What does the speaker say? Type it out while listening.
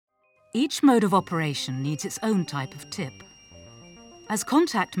Each mode of operation needs its own type of tip. As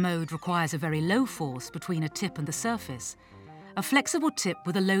contact mode requires a very low force between a tip and the surface, a flexible tip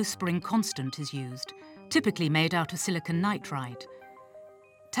with a low spring constant is used, typically made out of silicon nitride.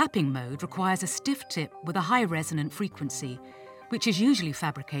 Tapping mode requires a stiff tip with a high resonant frequency, which is usually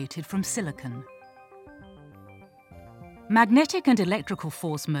fabricated from silicon. Magnetic and electrical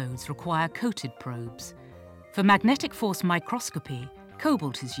force modes require coated probes. For magnetic force microscopy,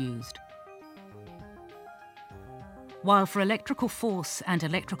 cobalt is used, while for electrical force and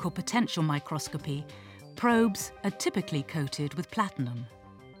electrical potential microscopy, probes are typically coated with platinum.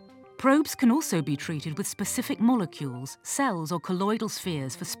 Probes can also be treated with specific molecules, cells or colloidal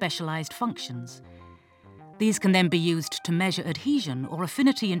spheres for specialized functions. These can then be used to measure adhesion or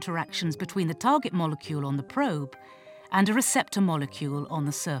affinity interactions between the target molecule on the probe and a receptor molecule on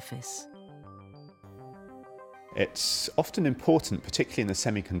the surface. It's often important, particularly in the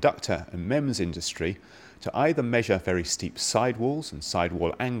semiconductor and MEMS industry, to either measure very steep sidewalls and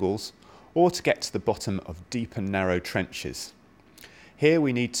sidewall angles, or to get to the bottom of deep and narrow trenches. Here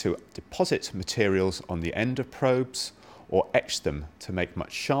we need to deposit materials on the end of probes or etch them to make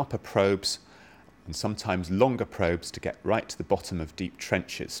much sharper probes and sometimes longer probes to get right to the bottom of deep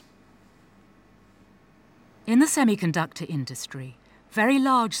trenches. In the semiconductor industry, very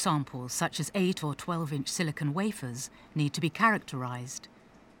large samples, such as 8 or 12-inch silicon wafers, need to be characterized.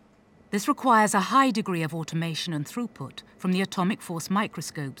 This requires a high degree of automation and throughput from the atomic force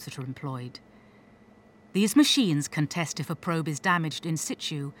microscopes that are employed. These machines can test if a probe is damaged in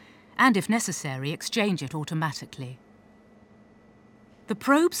situ and, if necessary, exchange it automatically. The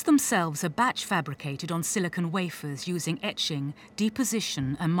probes themselves are batch fabricated on silicon wafers using etching,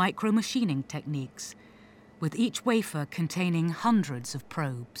 deposition, and micromachining techniques, with each wafer containing hundreds of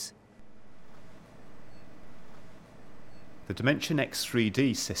probes. The Dimension X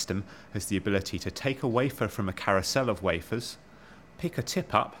 3D system has the ability to take a wafer from a carousel of wafers, pick a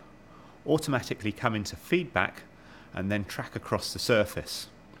tip up, automatically come into feedback, and then track across the surface.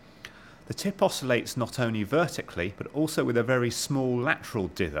 The tip oscillates not only vertically, but also with a very small lateral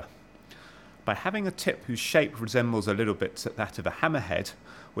dither. By having a tip whose shape resembles a little bit that of a hammerhead,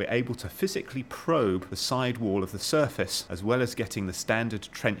 we're able to physically probe the side wall of the surface, as well as getting the standard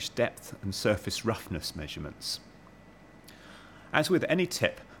trench depth and surface roughness measurements. As with any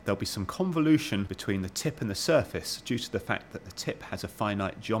tip, there'll be some convolution between the tip and the surface due to the fact that the tip has a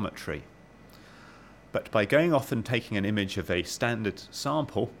finite geometry. But by going off and taking an image of a standard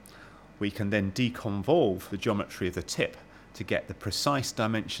sample, we can then deconvolve the geometry of the tip to get the precise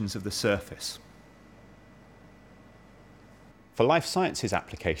dimensions of the surface. For life sciences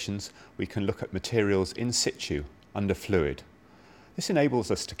applications, we can look at materials in situ, under fluid. This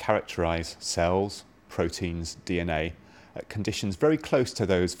enables us to characterize cells, proteins, DNA, at conditions very close to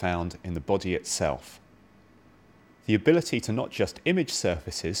those found in the body itself. The ability to not just image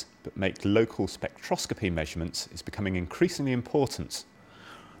surfaces, but make local spectroscopy measurements is becoming increasingly important.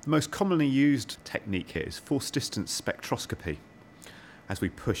 The most commonly used technique here is force distance spectroscopy. As we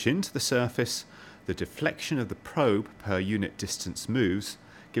push into the surface, the deflection of the probe per unit distance moves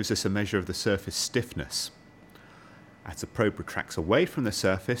gives us a measure of the surface stiffness. As the probe retracts away from the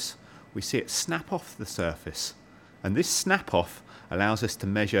surface, we see it snap off the surface, and this snap off allows us to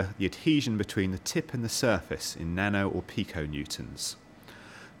measure the adhesion between the tip and the surface in nano or piconewtons.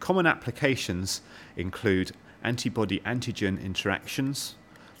 Common applications include antibody-antigen interactions,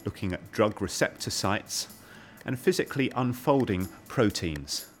 looking at drug receptor sites, and physically unfolding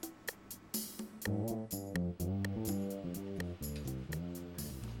proteins.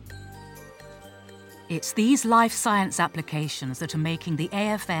 It's these life science applications that are making the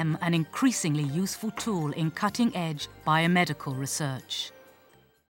AFM an increasingly useful tool in cutting-edge biomedical research.